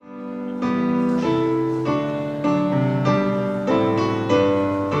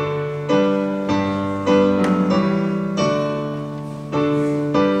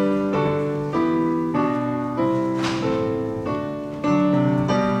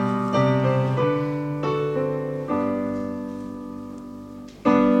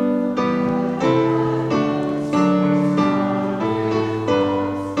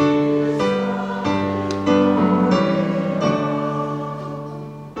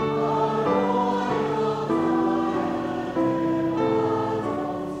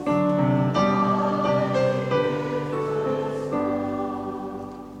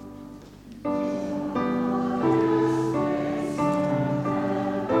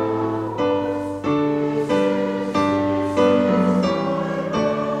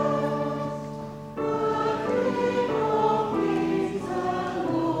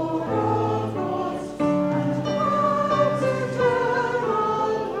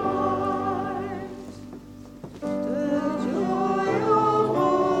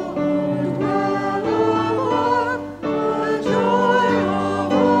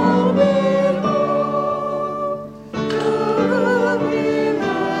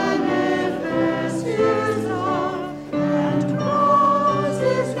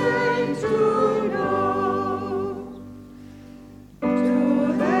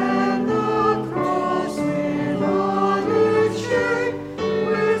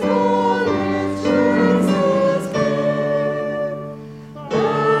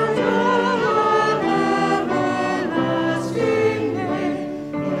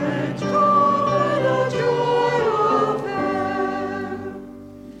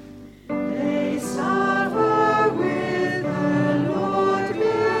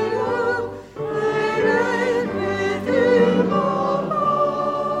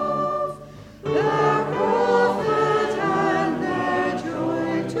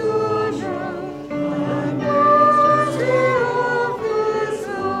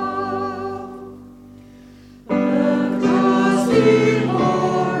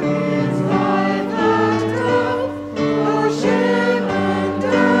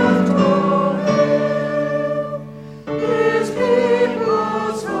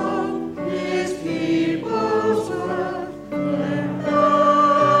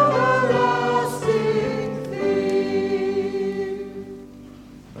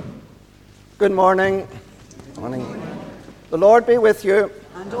Good morning. Morning. The Lord be with you.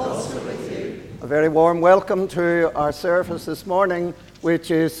 And also with you. A very warm welcome to our service this morning,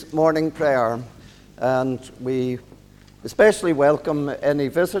 which is morning prayer. And we especially welcome any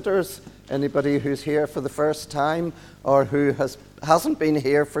visitors, anybody who's here for the first time or who hasn't been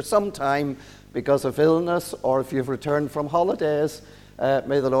here for some time because of illness, or if you've returned from holidays.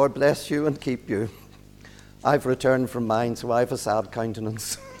 May the Lord bless you and keep you. I've returned from mine, so I have a sad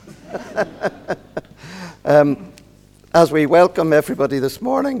countenance. As we welcome everybody this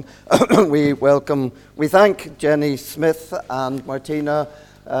morning, we thank Jenny Smith and Martina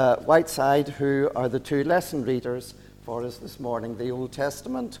Whiteside, who are the two lesson readers for us this morning, the Old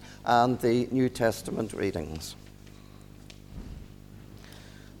Testament and the New Testament readings.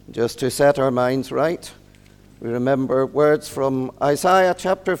 Just to set our minds right, we remember words from Isaiah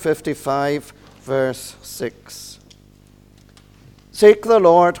chapter 55, verse 6. Seek the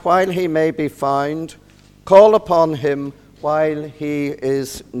Lord while he may be found, call upon him while he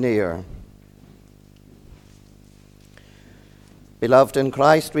is near. Beloved in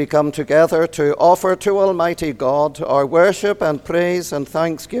Christ, we come together to offer to Almighty God our worship and praise and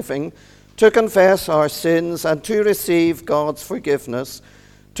thanksgiving, to confess our sins and to receive God's forgiveness,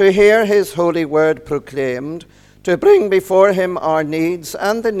 to hear his holy word proclaimed, to bring before him our needs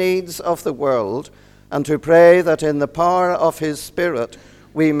and the needs of the world, and to pray that in the power of his Spirit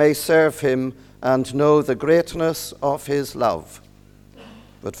we may serve him and know the greatness of his love.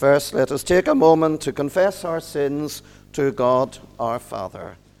 But first, let us take a moment to confess our sins to God our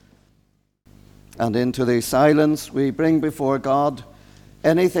Father. And into the silence we bring before God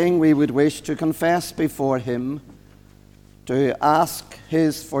anything we would wish to confess before him, to ask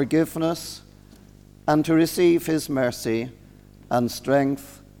his forgiveness, and to receive his mercy and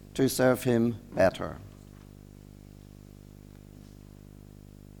strength to serve him better.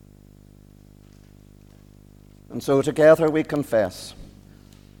 And so together we confess.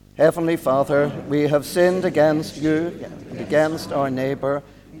 Heavenly Father, we have sinned against you and against our neighbour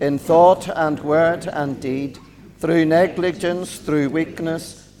in thought and word and deed, through negligence, through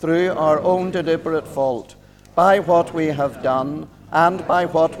weakness, through our own deliberate fault, by what we have done and by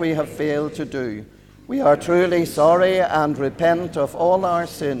what we have failed to do. We are truly sorry and repent of all our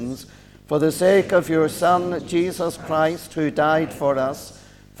sins for the sake of your Son, Jesus Christ, who died for us.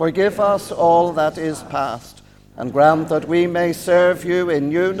 Forgive us all that is past, and grant that we may serve you in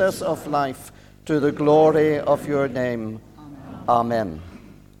newness of life to the glory of your name. Amen.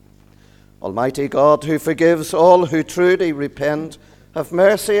 Almighty God, who forgives all who truly repent, have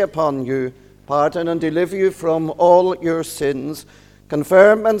mercy upon you, pardon and deliver you from all your sins,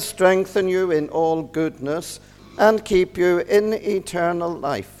 confirm and strengthen you in all goodness, and keep you in eternal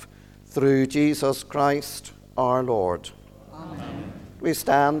life, through Jesus Christ our Lord. Amen. We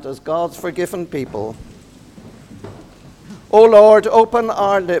stand as God's forgiven people. O Lord, open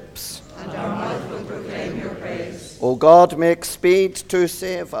our lips, and our mouth will proclaim your praise. O God, make speed to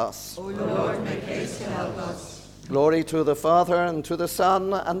save us. O Lord, make haste to help us. Glory to the Father, and to the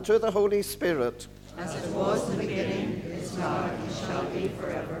Son, and to the Holy Spirit. As it was in the beginning, is now, and shall be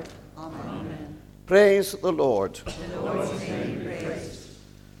forever. Amen. Praise the Lord. The Lord's name be praised.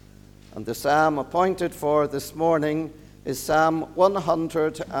 And the psalm appointed for this morning is Psalm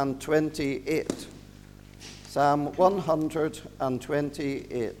 128. Psalm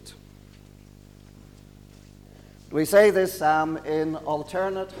 128. We say this psalm in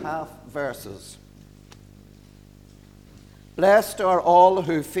alternate half verses. Blessed are all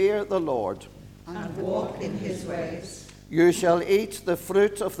who fear the Lord, and walk in his ways. You shall eat the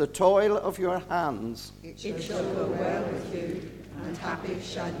fruit of the toil of your hands. It shall go well with you, and happy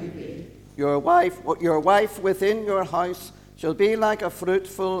shall you be. Your wife within your house shall be like a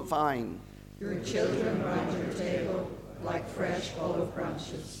fruitful vine. Your children round your table like fresh olive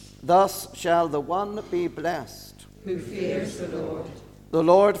branches. Thus shall the one be blessed who fears the Lord. The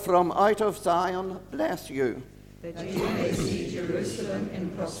Lord from out of Zion bless you. That you may see Jerusalem in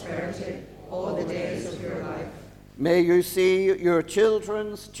prosperity all the days of your life. May you see your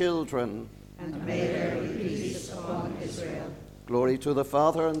children's children. And may there be peace upon Israel. Glory to the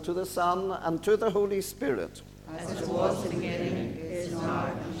Father, and to the Son, and to the Holy Spirit. As it was in the beginning, is now,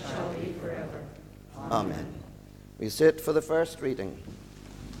 and shall be forever. Amen. We sit for the first reading.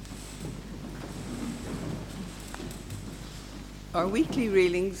 Our weekly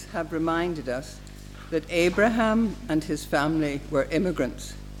readings have reminded us that Abraham and his family were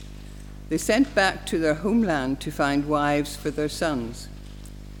immigrants. They sent back to their homeland to find wives for their sons.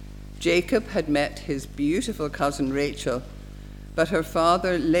 Jacob had met his beautiful cousin Rachel, but her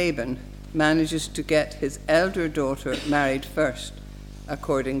father Laban manages to get his elder daughter married first,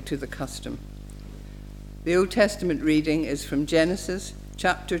 according to the custom. The Old Testament reading is from Genesis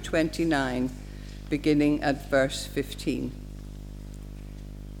chapter 29, beginning at verse 15.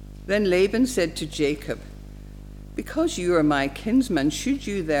 Then Laban said to Jacob, "Because you are my kinsman, should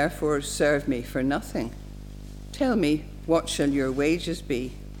you therefore serve me for nothing? Tell me, what shall your wages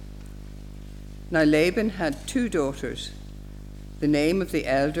be?" Now Laban had 2 daughters. The name of the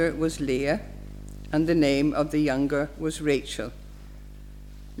elder was Leah, and the name of the younger was Rachel.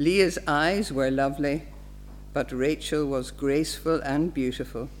 Leah's eyes were lovely, but Rachel was graceful and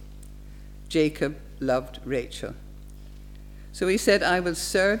beautiful. Jacob loved Rachel. So he said, "I will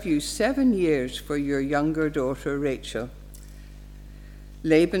serve you 7 years for your younger daughter Rachel."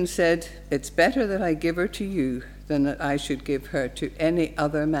 Laban said, "It's better that I give her to you than that I should give her to any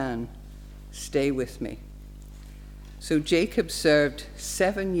other man. Stay with me." So Jacob served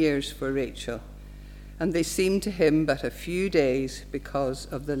 7 years for Rachel, and they seemed to him but a few days because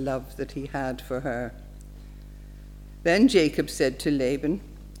of the love that he had for her. Then Jacob said to Laban,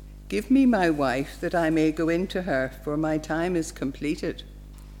 "Give me my wife that I may go in to her, for my time is completed."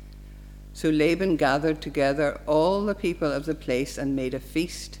 So Laban gathered together all the people of the place and made a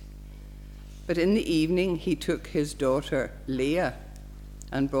feast. But in the evening he took his daughter Leah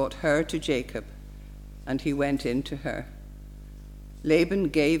and brought her to Jacob, and he went in to her. Laban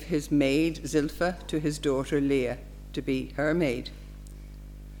gave his maid Zilpah to his daughter Leah to be her maid.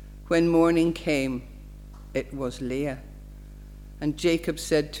 When morning came, it was Leah. And Jacob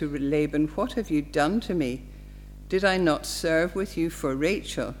said to Laban, "What have you done to me? Did I not serve with you for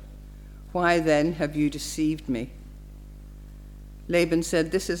Rachel? Why then have you deceived me?" Laban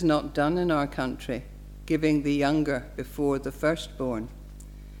said, "This is not done in our country, giving the younger before the firstborn.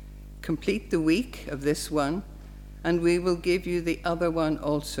 Complete the week of this one, and we will give you the other one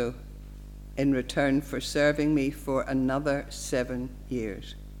also, in return for serving me for another 7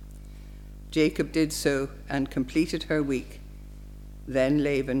 years." Jacob did so and completed her week. Then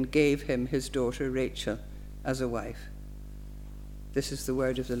Laban gave him his daughter Rachel as a wife. This is the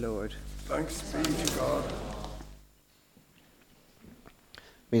word of the Lord. Thanks be to God.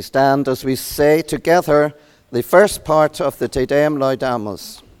 We stand as we say together the first part of the Te Deum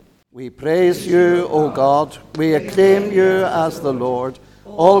Laudamus. We praise you, O God. We acclaim you as the Lord.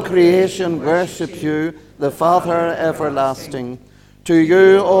 All creation worship you, the Father everlasting. To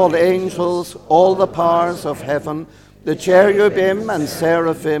you all angels, all the powers of heaven, the cherubim and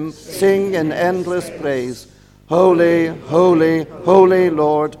seraphim sing in endless praise. Holy, holy, holy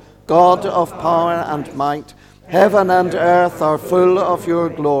Lord, God of power and might, heaven and earth are full of your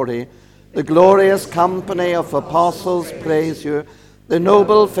glory. The glorious company of apostles praise you. The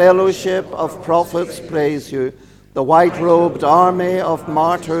noble fellowship of prophets praise you. The white-robed army of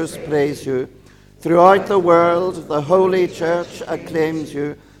martyrs praise you. Throughout the world, the Holy Church acclaims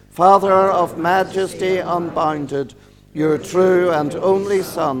you, Father of majesty unbounded, your true and only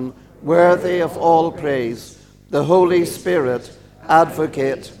Son, worthy of all praise, the Holy Spirit,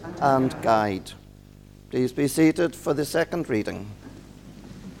 advocate and guide. Please be seated for the second reading.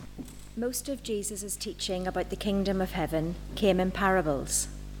 Most of Jesus' teaching about the kingdom of heaven came in parables.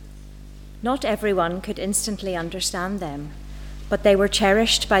 Not everyone could instantly understand them, but they were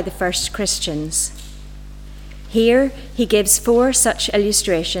cherished by the first Christians. Here he gives 4 such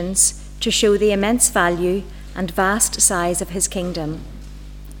illustrations to show the immense value and vast size of his kingdom.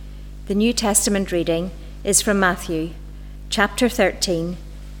 The New Testament reading is from Matthew, chapter 13,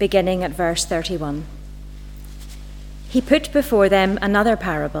 beginning at verse 31. He put before them another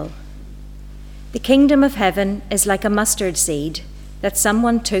parable. The kingdom of heaven is like a mustard seed that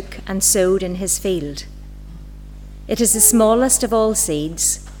someone took and sowed in his field. It is the smallest of all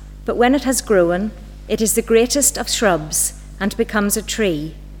seeds, but when it has grown, it is the greatest of shrubs and becomes a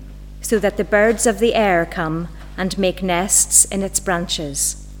tree, so that the birds of the air come and make nests in its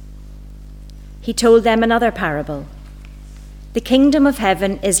branches. He told them another parable. The kingdom of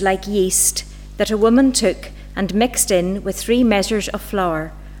heaven is like yeast that a woman took and mixed in with 3 measures of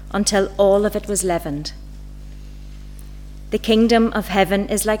flour until all of it was leavened. The kingdom of heaven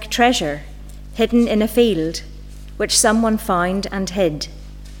is like treasure hidden in a field, which someone found and hid.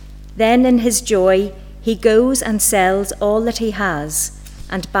 Then in his joy he goes and sells all that he has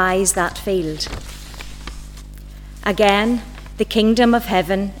and buys that field. Again, the kingdom of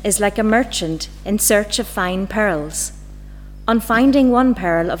heaven is like a merchant in search of fine pearls. On finding one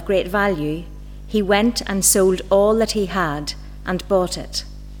pearl of great value, he went and sold all that he had and bought it.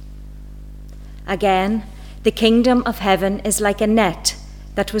 Again, the kingdom of heaven is like a net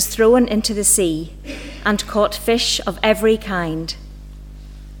that was thrown into the sea and caught fish of every kind.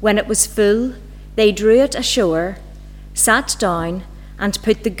 When it was full, they drew it ashore, sat down, and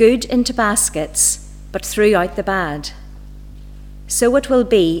put the good into baskets, but threw out the bad. So it will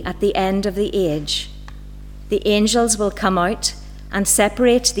be at the end of the age. The angels will come out and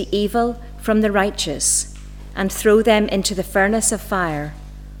separate the evil from the righteous and throw them into the furnace of fire,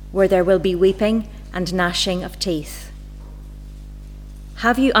 where there will be weeping and gnashing of teeth.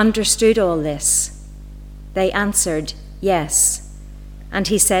 Have you understood all this? They answered, Yes. And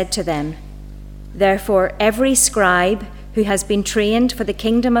he said to them, Therefore every scribe who has been trained for the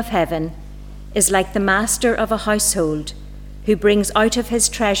kingdom of heaven is like the master of a household, who brings out of his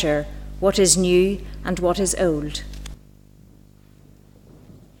treasure what is new and what is old.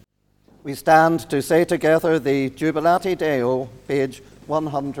 We stand to say together the Jubilate Deo, page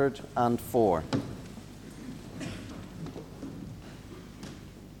 104.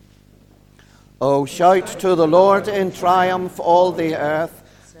 O shout to the Lord in triumph, all the earth.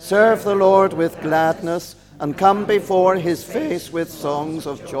 Serve the Lord with gladness, and come before his face with songs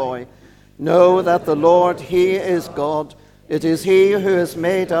of joy. Know that the Lord, he is God. It is he who has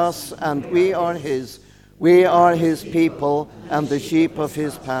made us, and we are his. We are his people, and the sheep of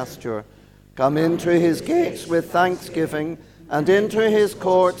his pasture. Come into his gates with thanksgiving, and into his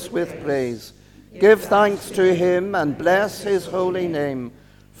courts with praise. Give thanks to him, and bless his holy name.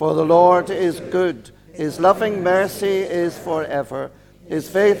 For the Lord is good, his loving mercy is forever, his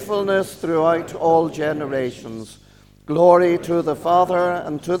faithfulness throughout all generations. Glory to the Father,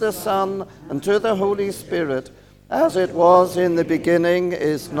 and to the Son, and to the Holy Spirit, as it was in the beginning,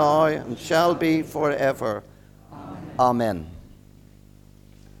 is now, and shall be forever. Amen.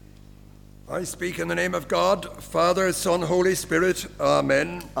 I speak in the name of God, Father, Son, Holy Spirit.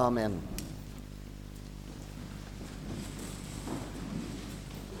 Amen. Amen.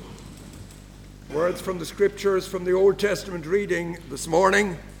 Words from the Scriptures from the Old Testament reading this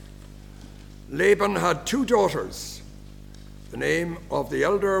morning. Laban had 2 daughters. The name of the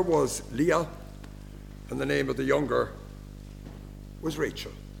elder was Leah, and the name of the younger was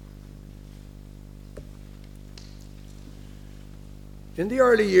Rachel. In the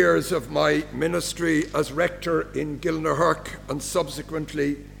early years of my ministry as rector in Gilnahirk and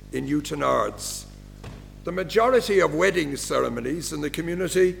subsequently in Newtonards, the majority of wedding ceremonies in the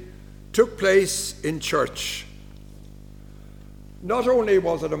community took place in church. Not only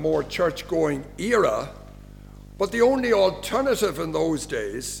was it a more church-going era, but the only alternative in those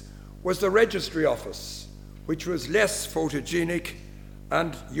days was the registry office, which was less photogenic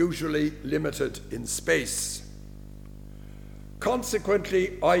and usually limited in space.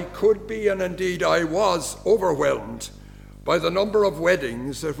 Consequently, I could be, and indeed I was, overwhelmed by the number of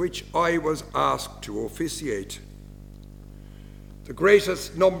weddings at which I was asked to officiate. The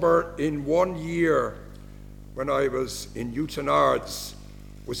greatest number in 1 year when I was in Newtonards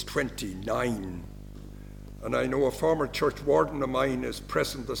was 29. And I know a former church warden of mine is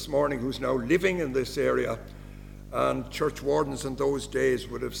present this morning who's now living in this area, and church wardens in those days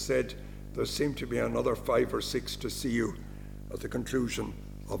would have said there seemed to be another 5 or 6 to see you at the conclusion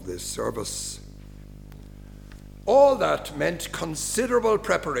of this service. All that meant considerable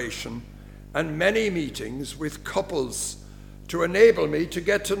preparation and many meetings with couples to enable me to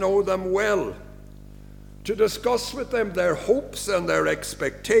get to know them well, to discuss with them their hopes and their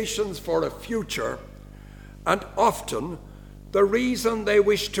expectations for a future, and often the reason they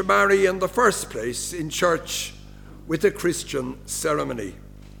wish to marry in the first place in church with a Christian ceremony.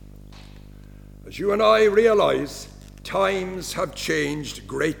 As you and I realize, times have changed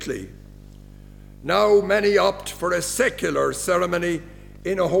greatly. Now many opt for a secular ceremony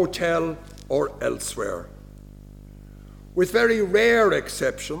in a hotel or elsewhere. With very rare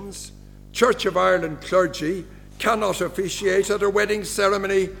exceptions, Church of Ireland clergy cannot officiate at a wedding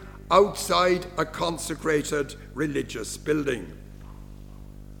ceremony outside a consecrated religious building.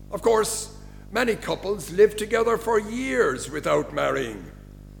 Of course, many couples live together for years without marrying.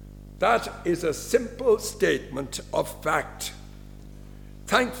 That is a simple statement of fact.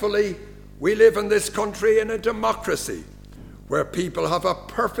 Thankfully, we live in this country in a democracy where people have a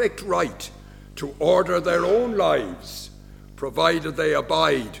perfect right to order their own lives, provided they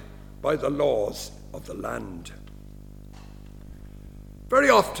abide by the laws of the land. Very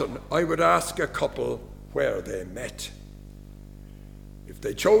often, I would ask a couple where they met. If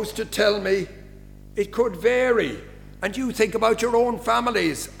they chose to tell me, it could vary, and you think about your own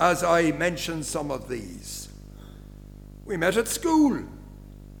families as I mention some of these. We met at school,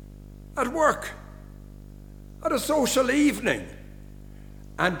 at work, at a social evening,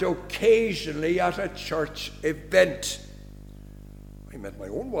 and occasionally at a church event. I met my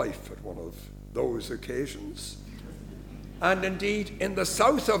own wife at one of those occasions. And indeed, in the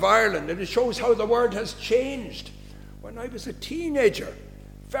south of Ireland, and it shows how the world has changed. When I was a teenager,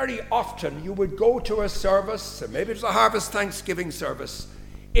 very often you would go to a service, maybe it was a Harvest Thanksgiving service,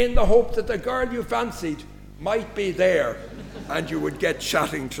 in the hope that the girl you fancied might be there and you would get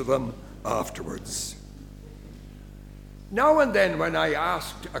chatting to them afterwards. Now and then when I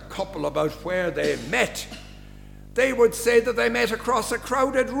asked a couple about where they met, they would say that they met across a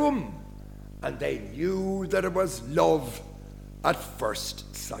crowded room and they knew that it was love at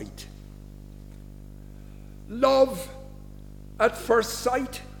first sight. Love at first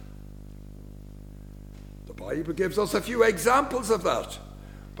sight. The Bible gives us a few examples of that,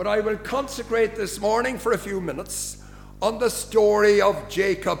 but I will consecrate this morning for a few minutes on the story of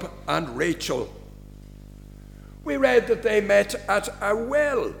Jacob and Rachel. We read that they met at a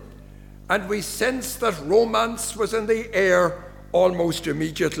well, and we sense that romance was in the air almost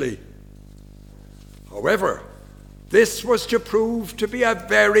immediately. However, this was to prove to be a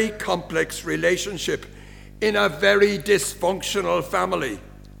very complex relationship in a very dysfunctional family,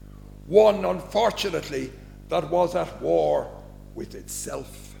 one, unfortunately, that was at war with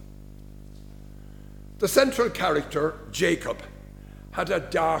itself. The central character, Jacob, had a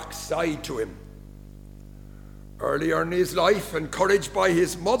dark side to him. Earlier in his life, encouraged by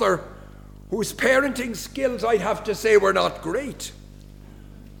his mother, whose parenting skills, I have to say, were not great,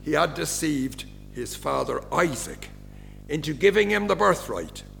 he had deceived his father Isaac into giving him the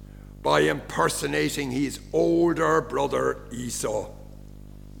birthright by impersonating his older brother Esau.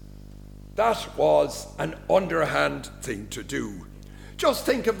 That was an underhand thing to do. Just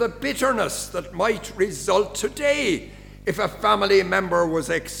think of the bitterness that might result today if a family member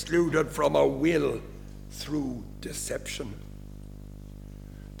was excluded from a will through deception.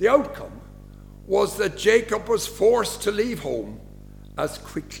 The outcome was that Jacob was forced to leave home as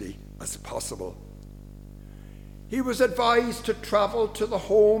quickly as possible. He was advised to travel to the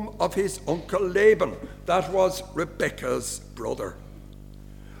home of his uncle Laban, that was Rebekah's brother.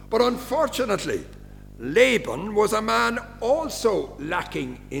 But unfortunately, Laban was a man also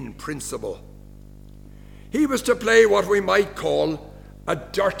lacking in principle. He was to play what we might call a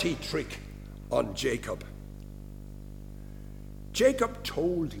dirty trick on Jacob. Jacob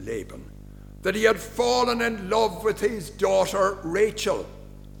told Laban that he had fallen in love with his daughter Rachel.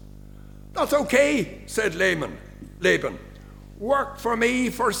 "That's okay," said Laban. "Work for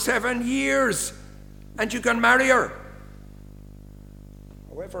me for 7 years and you can marry her."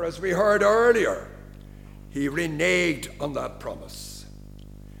 However, as we heard earlier, he reneged on that promise.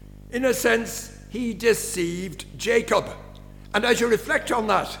 In a sense, he deceived Jacob. And as you reflect on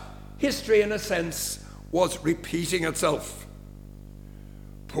that, history, in a sense, was repeating itself.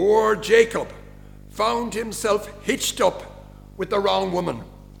 Poor Jacob found himself hitched up with the wrong woman,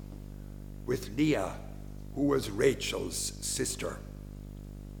 with Leah, who was Rachel's sister.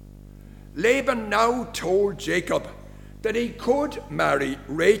 Laban now told Jacob that he could marry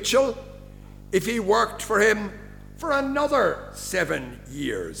Rachel if he worked for him for another 7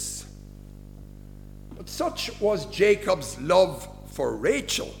 years. But such was Jacob's love for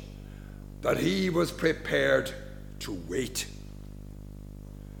Rachel that he was prepared to wait.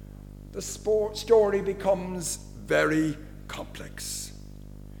 The story becomes very complex.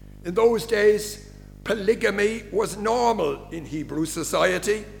 In those days, polygamy was normal in Hebrew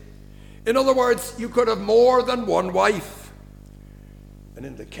society. In other words, you could have more than one wife. And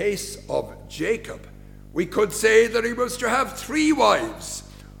in the case of Jacob, we could say that he was to have 3 wives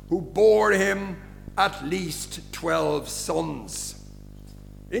who bore him at least 12 sons.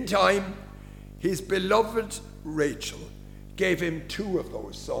 In time, his beloved Rachel gave him 2 of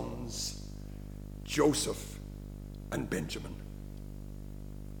those sons, Joseph and Benjamin.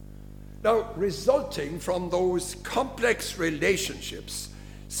 Now, resulting from those complex relationships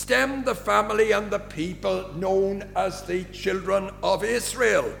stemmed the family and the people known as the children of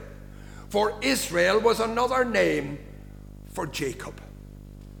Israel. For Israel was another name for Jacob.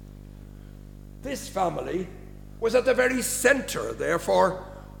 This family was at the very center, therefore,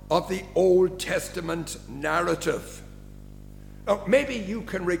 of the Old Testament narrative. Now, maybe you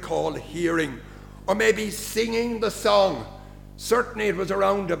can recall hearing or maybe singing the song. Certainly it was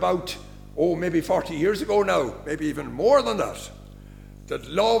around about, maybe 40 years ago now, maybe even more than that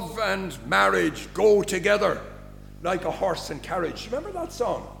love and marriage go together like a horse and carriage. Remember that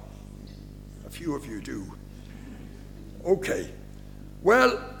song? A few of you do. Okay.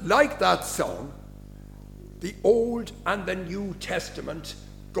 Well, like that song, the Old and the New Testament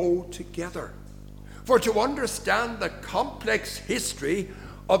go together. For to understand the complex history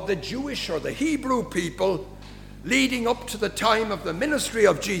of the Jewish or the Hebrew people leading up to the time of the ministry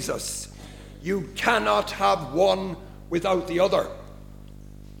of Jesus, you cannot have one without the other.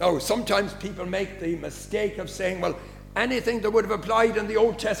 Now, sometimes people make the mistake of saying, well, anything that would have applied in the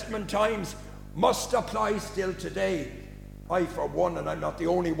Old Testament times must apply still today. I, for one, and I'm not the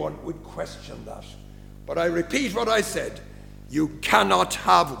only one, would question that. But I repeat what I said. You cannot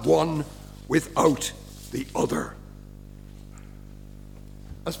have one without the other.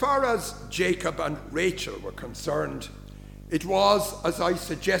 As far as Jacob and Rachel were concerned, it was, as I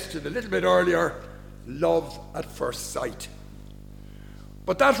suggested a little bit earlier, love at first sight.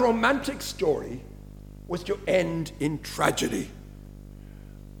 But that romantic story was to end in tragedy.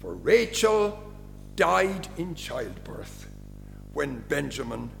 For Rachel died in childbirth when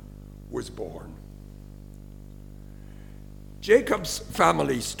Benjamin was born. Jacob's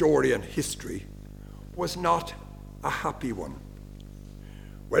family story and history was not a happy one.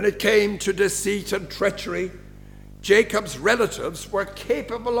 When it came to deceit and treachery, Jacob's relatives were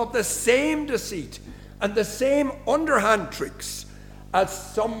capable of the same deceit and the same underhand tricks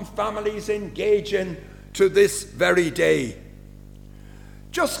as some families engage in to this very day.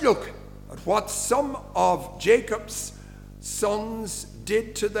 Just look at what some of Jacob's sons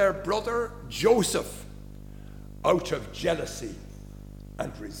did to their brother Joseph out of jealousy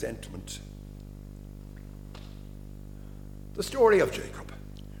and resentment. The story of Jacob,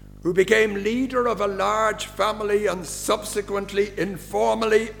 who became leader of a large family and subsequently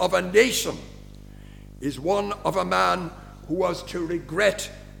informally of a nation, is one of a man who was to regret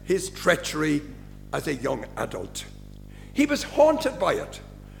his treachery as a young adult. He was haunted by it,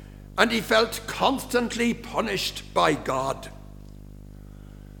 and he felt constantly punished by God.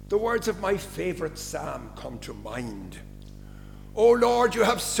 The words of my favorite psalm come to mind. O Lord, you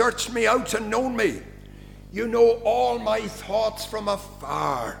have searched me out and known me. You know all my thoughts from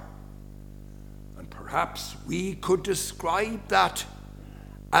afar. And perhaps we could describe that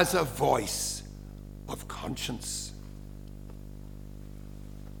as a voice of conscience.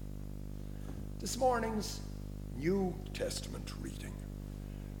 This morning's New Testament reading,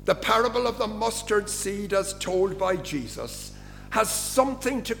 the parable of the mustard seed as told by Jesus, has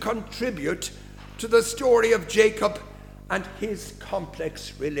something to contribute to the story of Jacob and his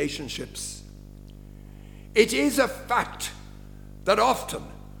complex relationships. It is a fact that often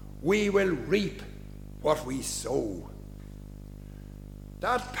we will reap what we sow.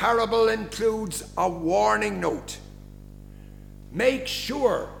 That parable includes a warning note. Make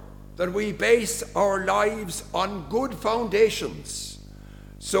sure that we base our lives on good foundations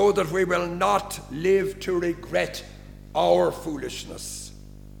so that we will not live to regret our foolishness.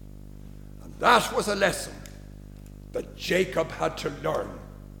 And that was a lesson that Jacob had to learn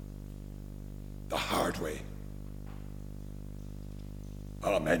the hard way.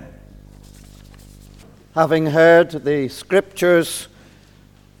 Amen. Having heard the scriptures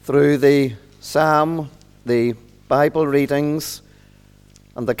through the psalm, the Bible readings,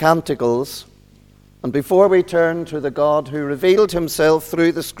 and the canticles, and before we turn to the God who revealed himself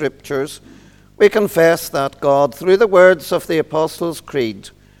through the scriptures, we confess that God, through the words of the Apostles' Creed,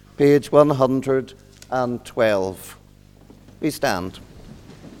 page 112. We stand.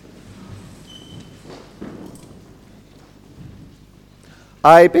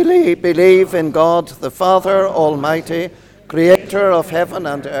 I believe in God, the Father Almighty, creator of heaven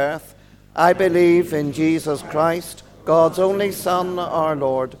and earth. I believe in Jesus Christ, God's only Son, our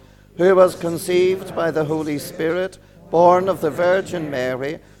Lord, who was conceived by the Holy Spirit, born of the Virgin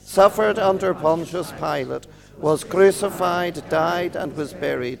Mary, suffered under Pontius Pilate, was crucified, died, and was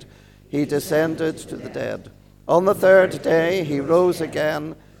buried. He descended to the dead. On the third day he rose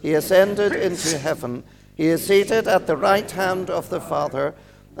again. He ascended into heaven. He is seated at the right hand of the Father,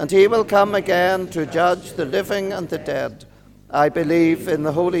 and he will come again to judge the living and the dead. I believe in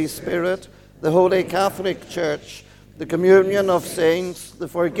the Holy Spirit, the Holy Catholic Church, the communion of saints, the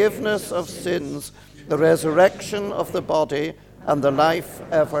forgiveness of sins, the resurrection of the body, and the life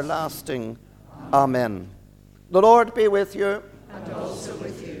everlasting. Amen. The Lord be with you. And also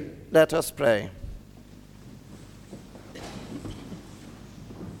with you. Let us pray.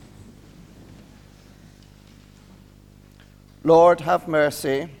 Lord, have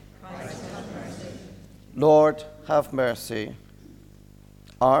mercy. Christ, have mercy. Lord, have mercy.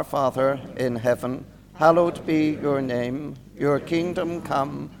 Our Father in heaven, hallowed be your name. Your kingdom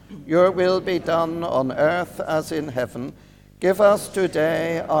come. Your will be done on earth as in heaven. Give us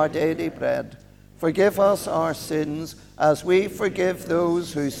today our daily bread. Forgive us our sins as we forgive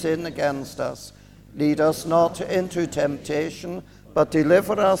those who sin against us. Lead us not into temptation, but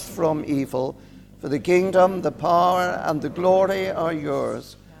deliver us from evil. For the kingdom, the power, and the glory are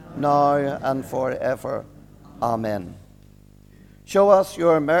yours, now and forever. Amen. Show us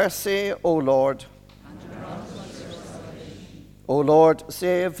your mercy, O Lord. O Lord,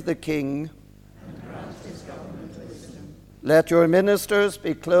 save the King. And grant his government wisdom. Let your ministers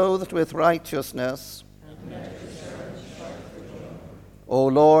be clothed with righteousness. O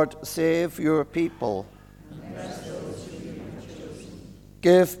Lord, save your people.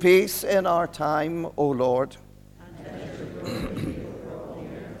 Give peace in our time, O Lord.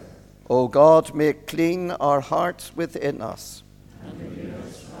 O God, make clean our hearts within us.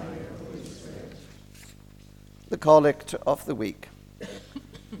 The Collect of the Week.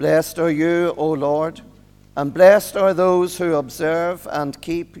 Blessed are you, O Lord, and blessed are those who observe and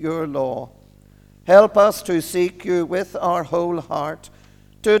keep your law. Help us to seek you with our whole heart,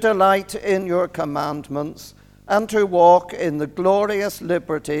 to delight in your commandments, and to walk in the glorious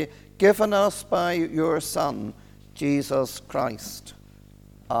liberty given us by your Son, Jesus Christ.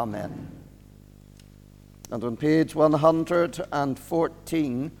 Amen. And on page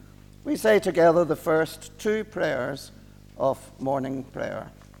 114, we say together the first two prayers of morning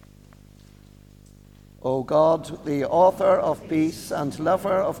prayer. O God, the author of peace and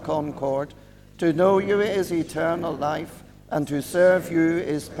lover of concord, to know you is eternal life, and to serve you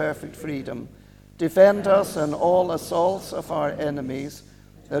is perfect freedom. Defend us in all assaults of our enemies,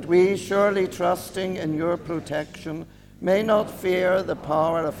 that we, surely trusting in your protection, may not fear the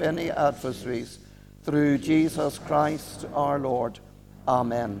power of any adversaries, through Jesus Christ our Lord.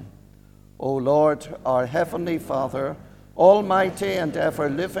 Amen. O Lord, our heavenly Father, almighty and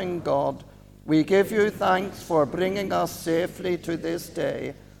ever-living God, we give you thanks for bringing us safely to this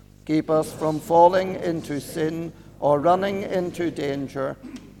day. Keep us from falling into sin or running into danger,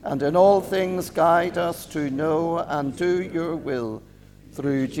 and in all things guide us to know and do your will,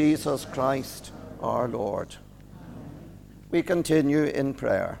 through Jesus Christ our Lord. We continue in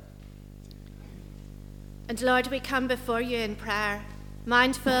prayer. And Lord, we come before you in prayer,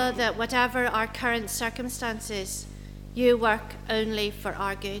 mindful that whatever our current circumstances, you work only for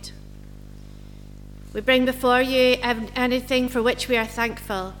our good. We bring before you anything for which we are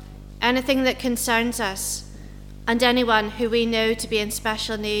thankful, anything that concerns us, and anyone who we know to be in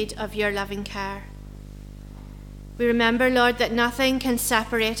special need of your loving care. We remember, Lord, that nothing can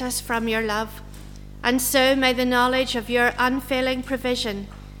separate us from your love, and so may the knowledge of your unfailing provision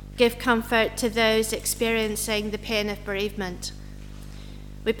give comfort to those experiencing the pain of bereavement.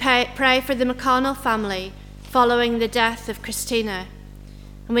 We pray for the McConnell family following the death of Christina,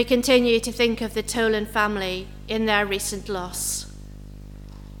 and we continue to think of the Tolan family in their recent loss.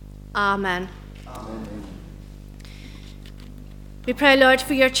 Amen. Amen. We pray, Lord,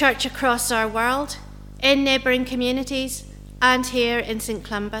 for your church across our world, in neighbouring communities, and here in St.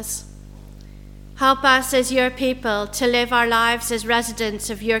 Columba's. Help us as your people to live our lives as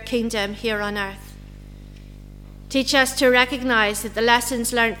residents of your kingdom here on earth. Teach us to recognise that the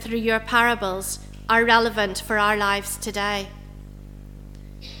lessons learnt through your parables are relevant for our lives today.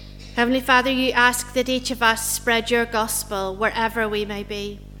 Heavenly Father, you ask that each of us spread your gospel wherever we may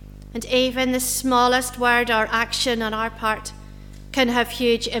be, and even the smallest word or action on our part can have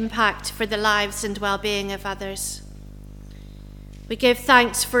huge impact for the lives and well-being of others. We give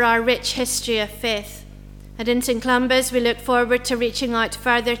thanks for our rich history of faith, and in St. Columba's we look forward to reaching out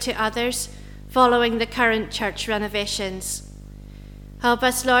further to others following the current church renovations. Help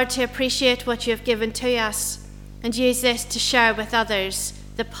us, Lord, to appreciate what you have given to us and use this to share with others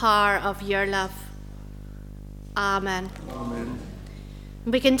the power of your love. Amen. Amen.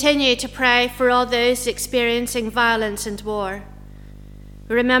 We continue to pray for all those experiencing violence and war.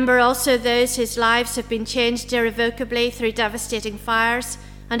 We remember also those whose lives have been changed irrevocably through devastating fires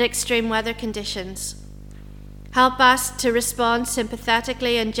and extreme weather conditions. Help us to respond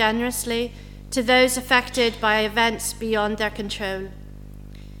sympathetically and generously to those affected by events beyond their control.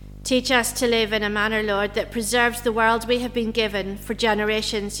 Teach us to live in a manner, Lord, that preserves the world we have been given for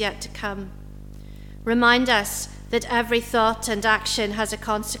generations yet to come. Remind us that every thought and action has a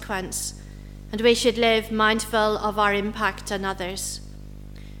consequence, and we should live mindful of our impact on others.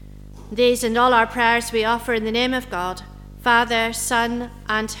 These and all our prayers we offer in the name of God, Father, Son,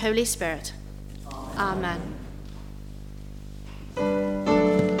 and Holy Spirit. Amen.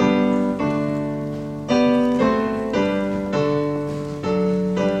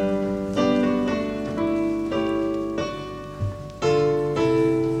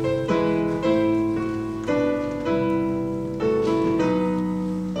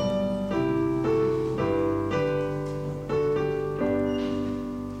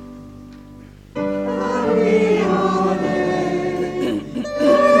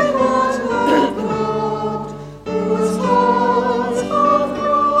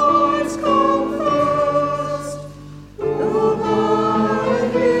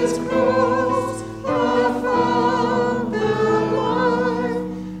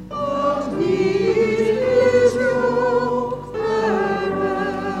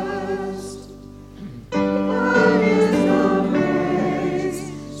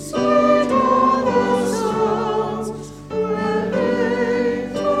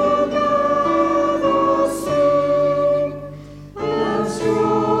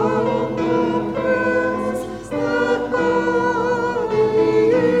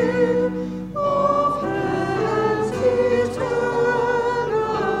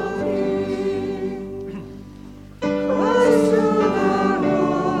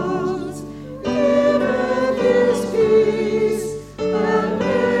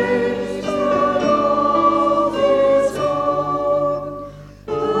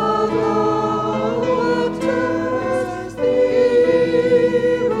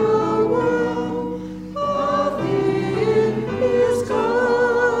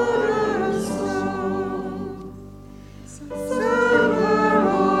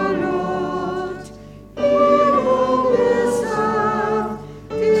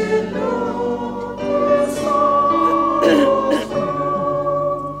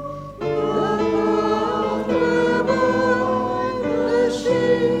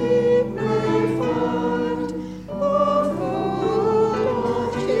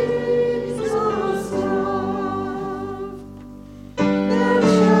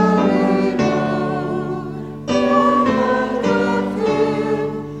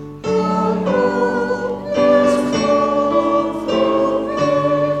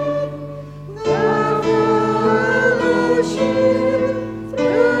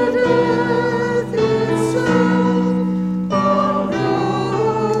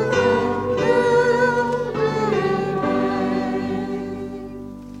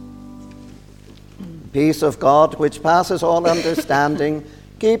 Peace of God, which passes all understanding,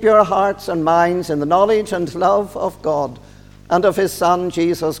 keep your hearts and minds in the knowledge and love of God and of his Son,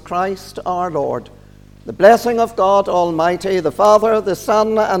 Jesus Christ, our Lord. The blessing of God Almighty, the Father, the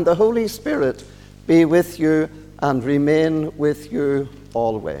Son, and the Holy Spirit be with you and remain with you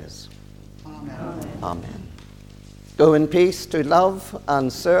always. Amen. Amen. Go in peace to love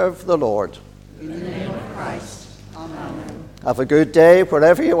and serve the Lord. In the name of Christ. Amen. Have a good day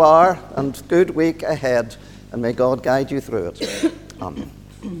wherever you are and good week ahead, and may God guide you through it. Amen.